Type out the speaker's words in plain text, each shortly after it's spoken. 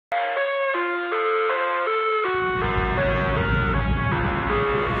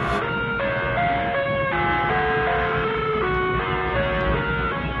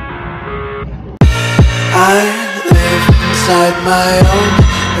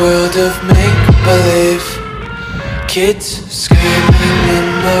world of make-believe. Kids screaming in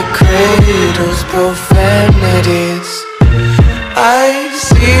the cradles, profanities. I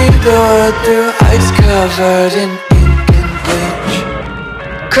see the world through eyes covered in ink and bleach.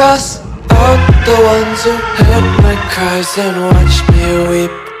 Cross out the ones who heard my cries and watched me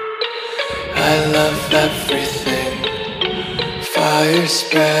weep. I love everything. Fire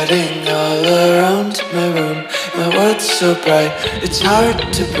spreading all around my room. My world's so bright, it's hard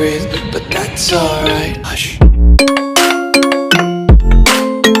to breathe, but that's alright. Hush.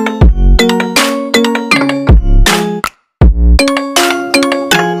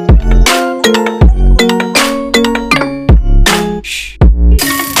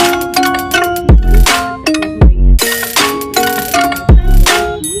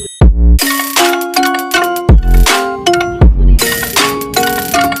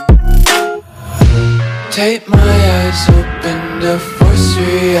 Take my eyes open to force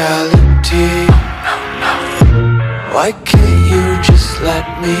reality. Why can't you just let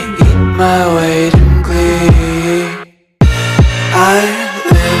me eat my weight in glee? I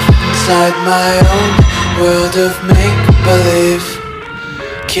live inside my own world of make-believe.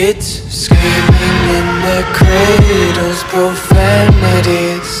 Kids screaming in their cradles,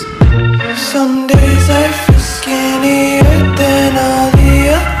 profanities. Some days I feel skinnier than all the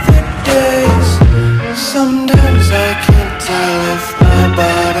other days. Sometimes I can't tell if my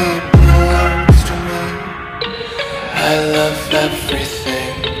body belongs to me. I love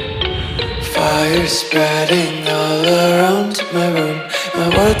everything. Fire spreading all around my room. My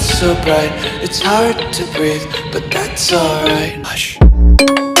world's so bright, it's hard to breathe, but that's alright. Hush.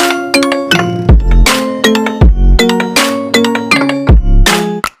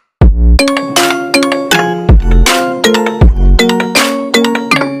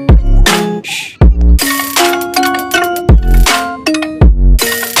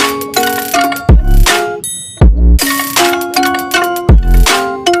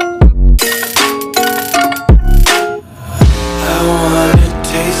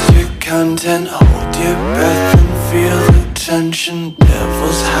 Content, hold your breath and feel the tension.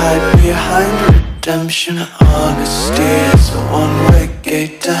 Devils hide behind redemption. Honesty is a one-way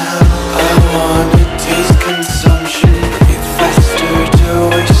gate to hell. I wanna taste consumption. Breathe faster to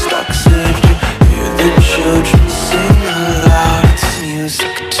waste oxygen. Hear the children sing aloud. It's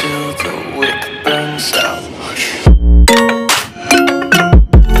music till the wick burns out.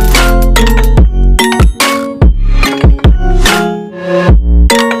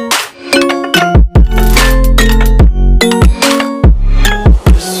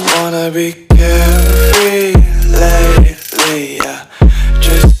 Be carefree lately, yeah.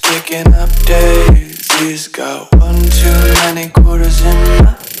 Just picking up daisies. Got one too many quarters in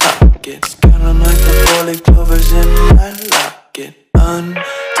my pockets. Count 'em like the 4-leaf clovers in my locket.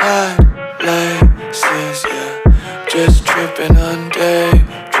 Untied laces, yeah. Just tripping on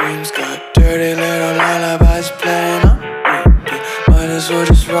daydreams. Got dirty little lullabies playing on repeat. Might as well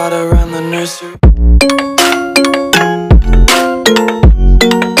just ride around the nursery.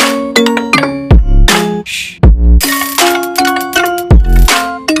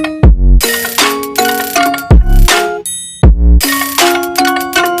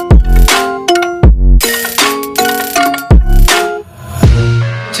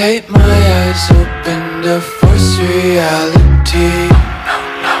 Take my eyes open to force reality.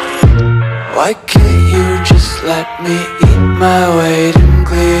 Why can't you just let me eat my weight in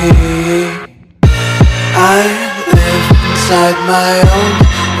glee? I live inside my own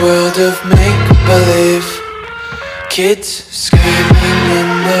world of make-believe. Kids screaming in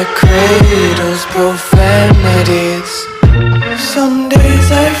their cradles, profanities. Some days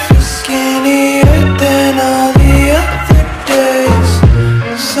I feel skinnier than all the other days.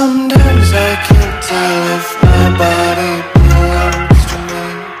 Sometimes I can't tell if my body belongs to me.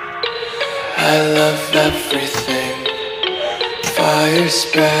 I love everything. Fire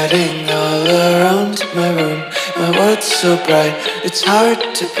spreading all around my room. My world's so bright, it's hard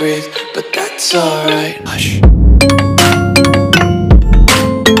to breathe, but that's alright. Hush.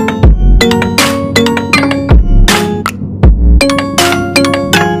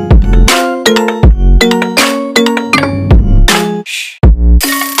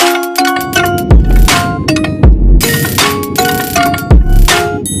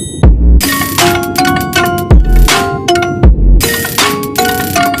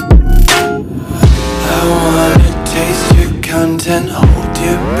 Content, hold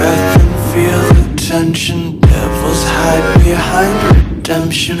your breath and feel the tension. Devils hide behind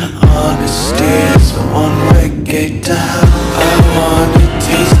redemption. Honesty is a one-way gate to hell. I wanna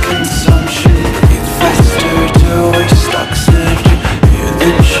taste consumption. Breathe faster to waste oxygen. Hear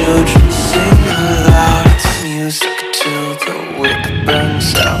the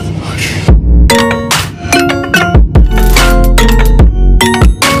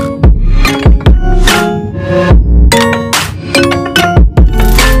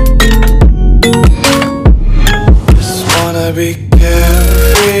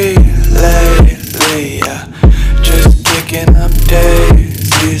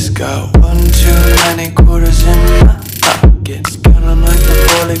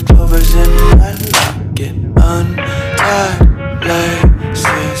rovers in my get untied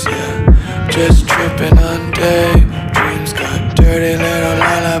laces, yeah. Just tripping on daydreams. Got dirty little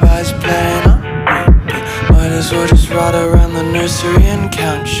lullabies playing on repeat. Might as well just ride around the nursery and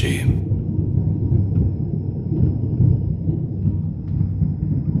count sheep.